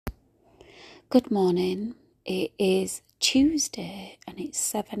Good morning. It is Tuesday and it's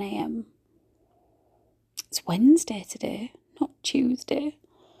 7 a.m. It's Wednesday today, not Tuesday.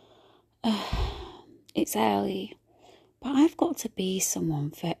 It's early, but I've got to be somewhere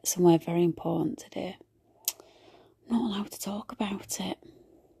very important today. I'm not allowed to talk about it,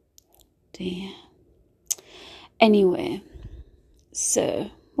 dear. Anyway,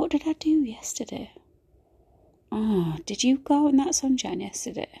 so what did I do yesterday? Did you go in that sunshine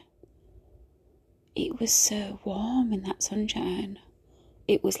yesterday? It was so warm in that sunshine.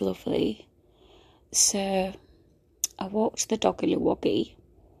 It was lovely. So I walked the doggy woggy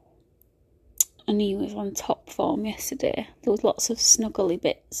and he was on top form yesterday. There was lots of snuggly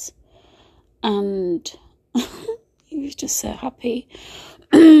bits and he was just so happy.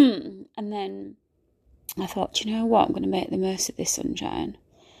 And then I thought, you know what, I'm going to make the most of this sunshine.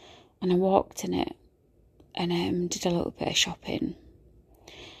 And I walked in it and did a little bit of shopping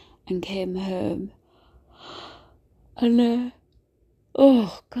and came home. And,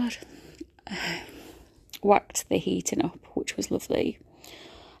 whacked the heating up, which was lovely.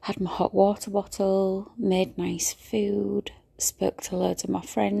 Had my hot water bottle, made nice food, spoke to loads of my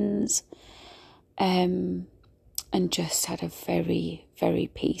friends, and just had a very,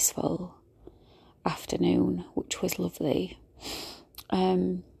 very peaceful afternoon, which was lovely.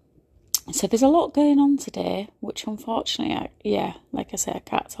 So there's a lot going on today, which unfortunately, like I say, I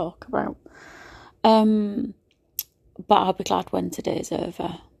can't talk about. But I'll be glad when today's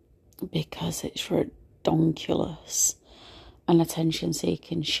over, because it's redonkulous and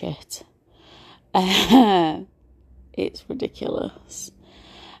attention-seeking shit. It's ridiculous.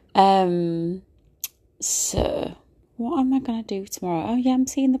 So what am I going to do tomorrow? Oh yeah, I'm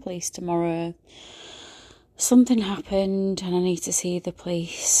seeing the police tomorrow. Something happened and I need to see the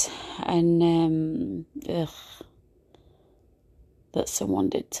police. And that someone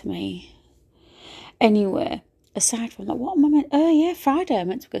did to me. Anyway, aside from that, what am I meant? Oh yeah, Friday. I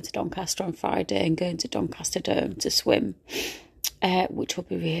meant to go to Doncaster on Friday and going to Doncaster Dome to swim, which will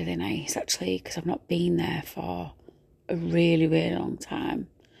be really nice actually, because I've not been there for a really, really long time.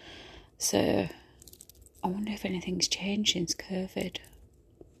 So I wonder if anything's changed since COVID.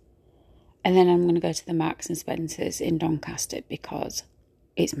 And then I'm going to go to the Marks and Spencer's in Doncaster because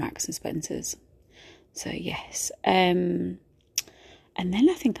it's Marks and Spencer's. So yes. And then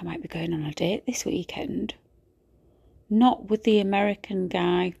I think I might be going on a date this weekend. Not with the American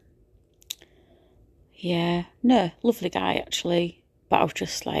guy. Yeah. No, lovely guy actually. But I was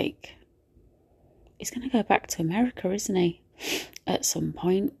just like, he's going to go back to America, isn't he? At some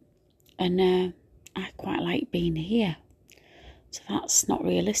point. And I quite like being here. So that's not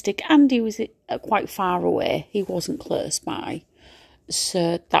realistic. And he was quite far away. He wasn't close by.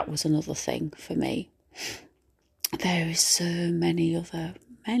 So that was another thing for me. There is so many other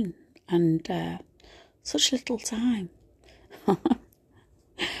men and such little time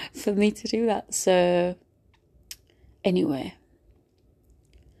for me to do that. So anyway,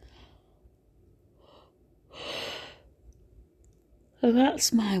 so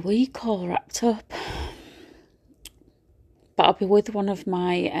that's my week all wrapped up. But I'll be with one of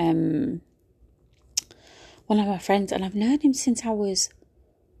my friends, and I've known him since I was,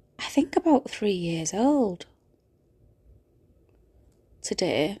 I think, about 3 years old.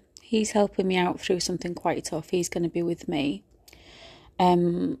 Today, he's helping me out through something quite tough. He's going to be with me,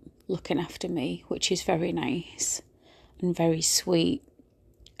 looking after me, which is very nice and very sweet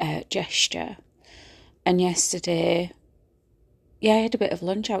gesture. And yesterday, I had a bit of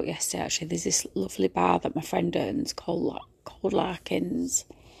lunch out yesterday, actually. There's this lovely bar that my friend owns called Larkins.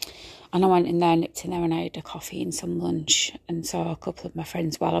 And I went in there, nipped in there, and I had a coffee and some lunch and saw a couple of my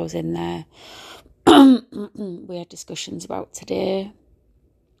friends while I was in there. We had discussions about today,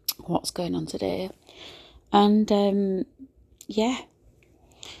 what's going on today. And,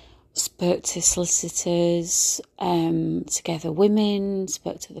 spoke to solicitors, Together Women,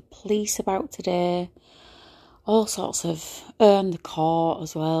 spoke to the police about today. All sorts of, and the court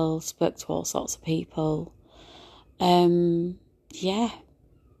as well, spoke to all sorts of people.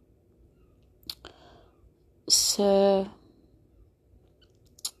 So,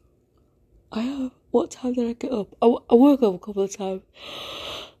 what time did I get up? I woke up a couple of times.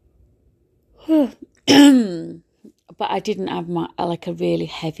 But I didn't have a really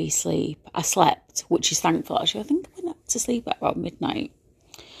heavy sleep. I slept, which is thankful actually. I think I went to sleep at about midnight.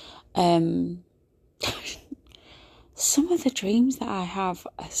 Some of the dreams that I have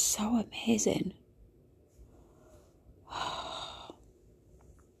are so amazing.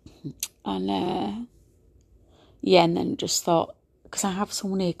 And and then just thought, because I have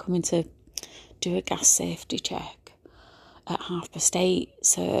someone here coming to do a gas safety check, at 8:30,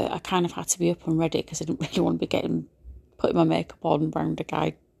 so I kind of had to be up and ready because I didn't really want to be putting my makeup on round a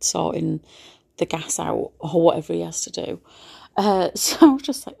guy sorting the gas out or whatever he has to do. So I was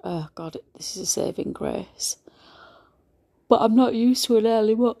just like, oh God, this is a saving grace. But I'm not used to an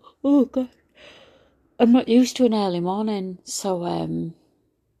early I'm not used to an early morning, so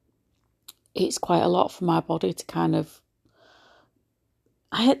it's quite a lot for my body to kind of.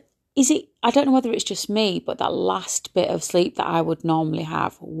 I don't know whether it's just me, but that last bit of sleep that I would normally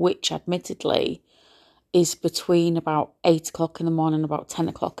have, which admittedly is between about 8 o'clock in the morning and about 10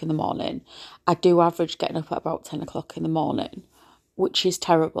 o'clock in the morning. I do average getting up at about 10 o'clock in the morning, which is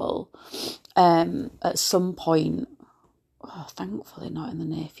terrible. At some point, thankfully not in the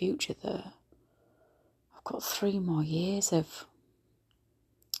near future though, I've got 3 more years of...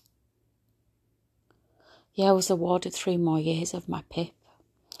 Yeah, I was awarded 3 more years of my PIP.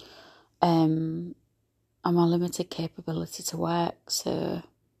 And my limited capability to work, so...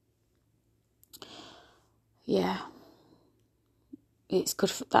 Yeah. It's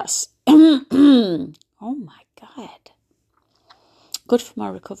good for... That's... Oh my God. Good for my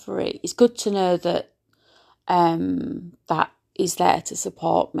recovery. It's good to know that that is there to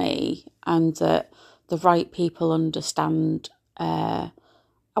support me and that the right people understand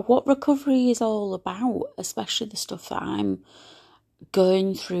what recovery is all about, especially the stuff that I'm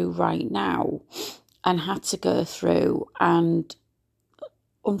going through right now and had to go through, and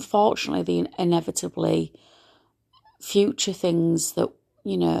unfortunately the inevitably future things that,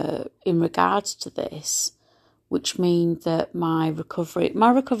 you know, in regards to this, which mean that my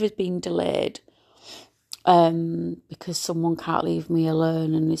recovery's been delayed because someone can't leave me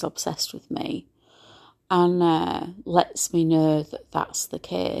alone and is obsessed with me, and lets me know that that's the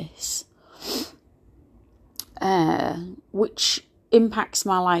case, which impacts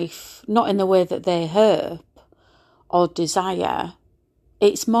my life not in the way that they hope or desire.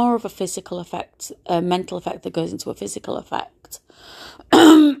 It's more of a physical effect, a mental effect that goes into a physical effect.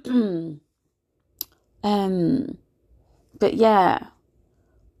 But yeah,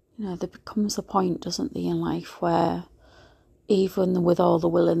 you know, there becomes a point, doesn't there, in life where even with all the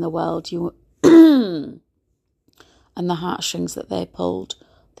will in the world, you and the heartstrings that they pulled,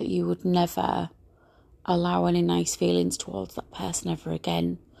 that you would never allow any nice feelings towards that person ever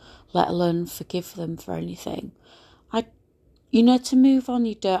again, let alone forgive them for anything. To move on,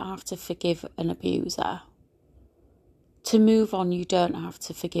 you don't have to forgive an abuser. To move on, you don't have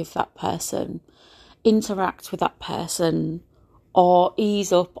to forgive that person, interact with that person, or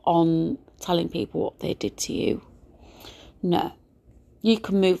ease up on telling people what they did to you. No. You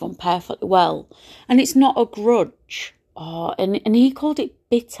can move on perfectly well. And it's not a grudge. And he called it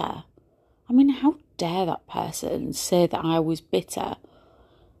bitter. I mean, how dare that person say that I was bitter?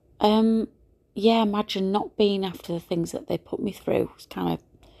 Yeah, imagine not being after the things that they put me through. It's kind of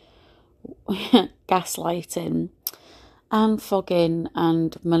gaslighting and fogging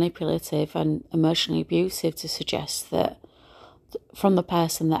and manipulative and emotionally abusive to suggest that from the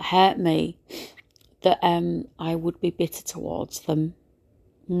person that hurt me, that I would be bitter towards them.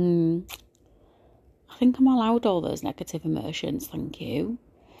 I think I'm allowed all those negative emotions, thank you.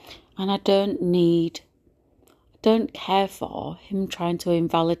 And I don't care for him trying to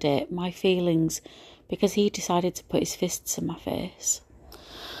invalidate my feelings because he decided to put his fists in my face.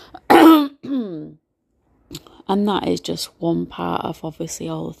 And that is just one part of obviously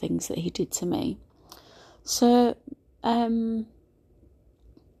all the things that he did to me. So,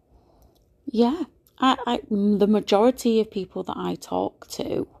 yeah, the majority of people that I talk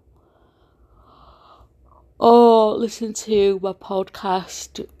to or listen to my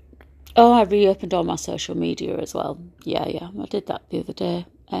podcast. Oh, I reopened all my social media as well. Yeah, I did that the other day.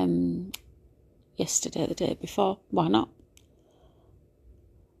 Yesterday, the day before. Why not?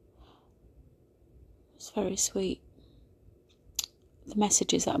 It's very sweet. The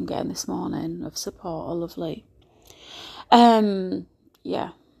messages that I'm getting this morning of support are lovely. Yeah.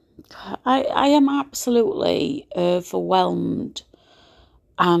 I am absolutely overwhelmed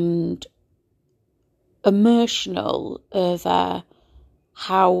and emotional over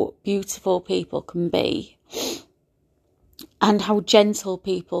how beautiful people can be and how gentle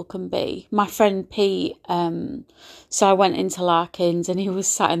people can be. My friend Pete, so I went into Larkins and he was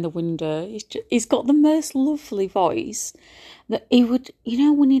sat in the window. He's got the most lovely voice that he would,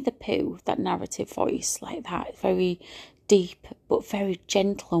 Winnie the Pooh, that narrative voice like that, very deep but very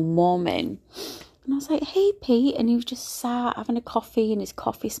gentle and warming. And I was like, hey Pete, and he was just sat having a coffee and his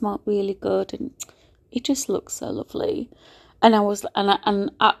coffee smelled really good and he just looked so lovely. And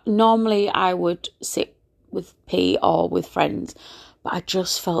normally I would sit with Pete or with friends, but I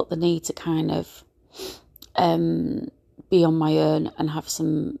just felt the need to kind of be on my own and have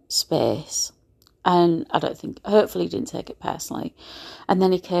some space. And hopefully he didn't take it personally. And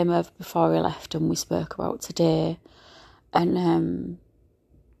then he came over before he left and we spoke about today. And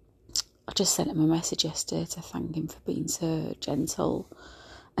I just sent him a message yesterday to thank him for being so gentle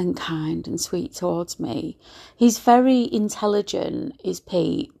and kind and sweet towards me. He's very intelligent, is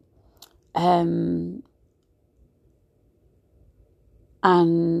Pete. And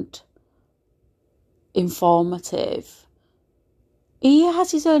informative. He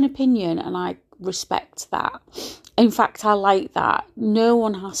has his own opinion and I respect that. In fact, I like that. No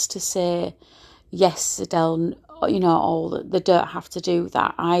one has to say, yes, Adele, or they don't have to do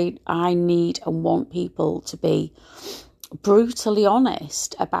that. I need and want people to be brutally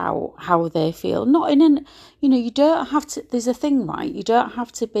honest about how they feel. Not in an, you don't have to, there's a thing, right? You don't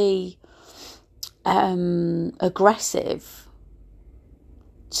have to be aggressive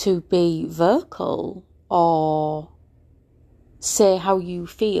to be vocal or say how you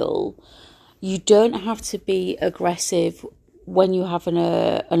feel. You don't have to be aggressive when you have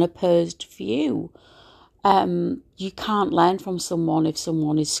an opposed view. You can't learn from someone if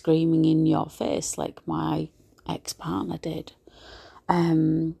someone is screaming in your face like my ex-partner did.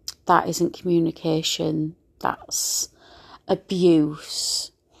 That isn't communication, that's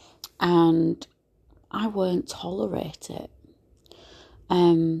abuse, and I won't tolerate it.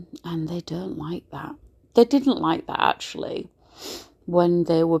 And they don't like that. They didn't like that, actually, when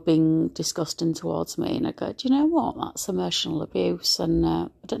they were being disgusting towards me. And I go, do you know what? That's emotional abuse and I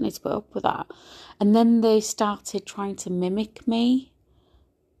don't need to put up with that. And then they started trying to mimic me.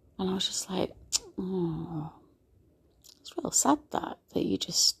 And I was just like, oh, it's real sad that you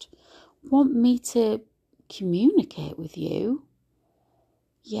just want me to communicate with you,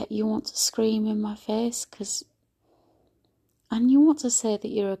 yet you want to scream in my face and you want to say that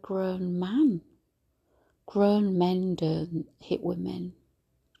you're a grown man. Grown men don't hit women.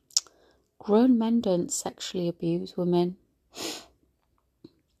 Grown men don't sexually abuse women.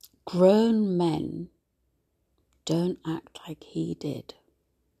 Grown men don't act like he did.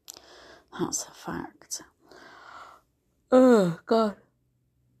 That's a fact. Oh, God.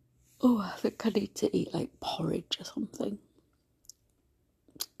 Oh, I think I need to eat like porridge or something.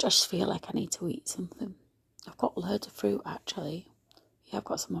 Just feel like I need to eat something. I've got loads of fruit, actually. Yeah, I've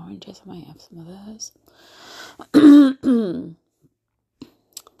got some oranges. I might have some of those.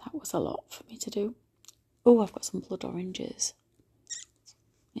 That was a lot for me to do. Oh, I've got some blood oranges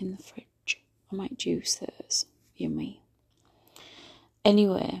in the fridge. I might juice those. Yummy.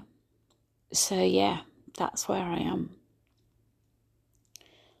 Anyway, so yeah, that's where I am.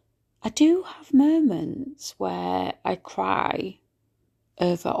 I do have moments where I cry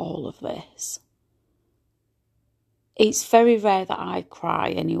over all of this. It's very rare that I cry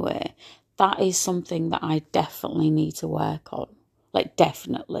anyway. That is something that I definitely need to work on. Like,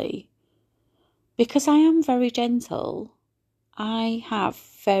 definitely. Because I am very gentle. I have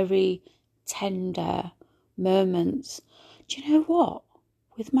very tender moments. Do you know what?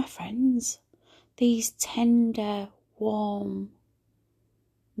 With my friends, these tender, warm,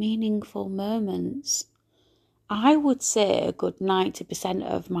 meaningful moments. I would say a good 90%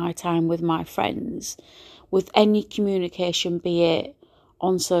 of my time with my friends, with any communication, be it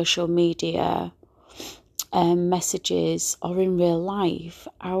on social media, messages, or in real life,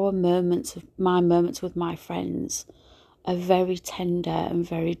 my moments with my friends are very tender and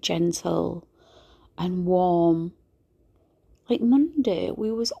very gentle and warm. Like Monday,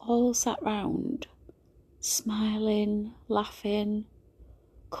 we was all sat round, smiling, laughing,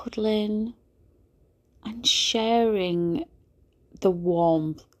 cuddling, and sharing the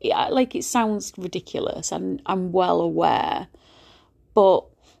warmth. Like, it sounds ridiculous, and I'm well aware, but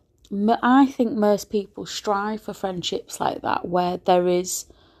I think most people strive for friendships like that, where there is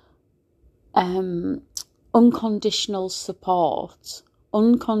unconditional support,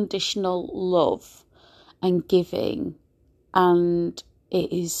 unconditional love and giving, and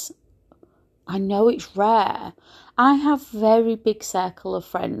it is, I know it's rare. I have a very big circle of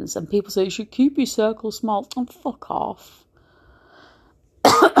friends, and people say you should keep your circle small. Oh, fuck off.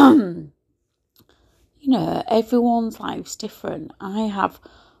 Everyone's life's different. I have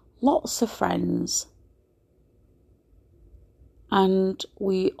lots of friends, and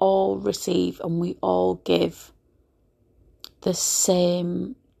we all receive and we all give the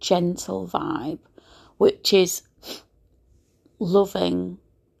same gentle vibe, which is loving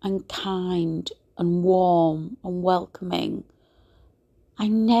and kind and warm and welcoming. I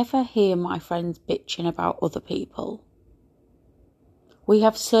never hear my friends bitching about other people. We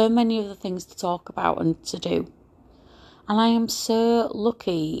have so many other things to talk about and to do. And I am so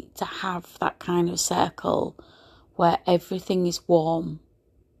lucky to have that kind of circle where everything is warm.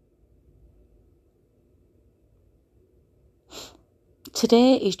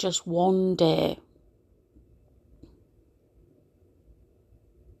 Today is just one day.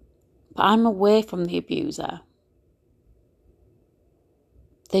 But I'm away from the abuser.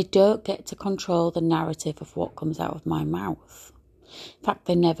 They don't get to control the narrative of what comes out of my mouth. In fact,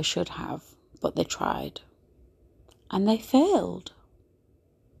 they never should have, but they tried. And they failed.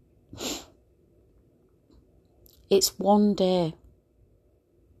 It's one day.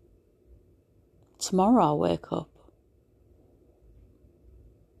 Tomorrow I'll wake up.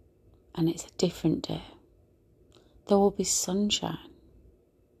 And it's a different day. There will be sunshine.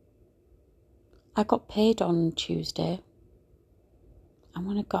 I got paid on Tuesday. I'm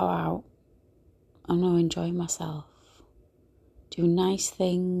going to go out. I'm going to enjoy myself. Do nice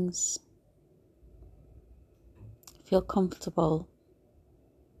things. Feel comfortable.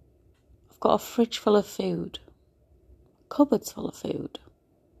 I've got a fridge full of food. Cupboards full of food.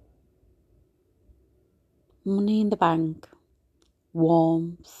 Money in the bank.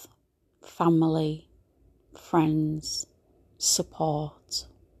 Warmth. Family. Friends. Support.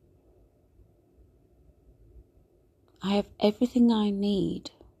 I have everything I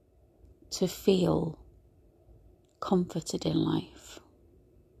need to feel comforted in life.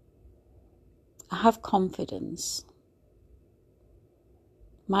 I have confidence.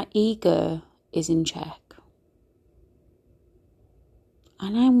 My ego is in check.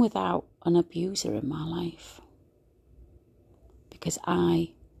 And I'm without an abuser in my life because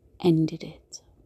I ended it.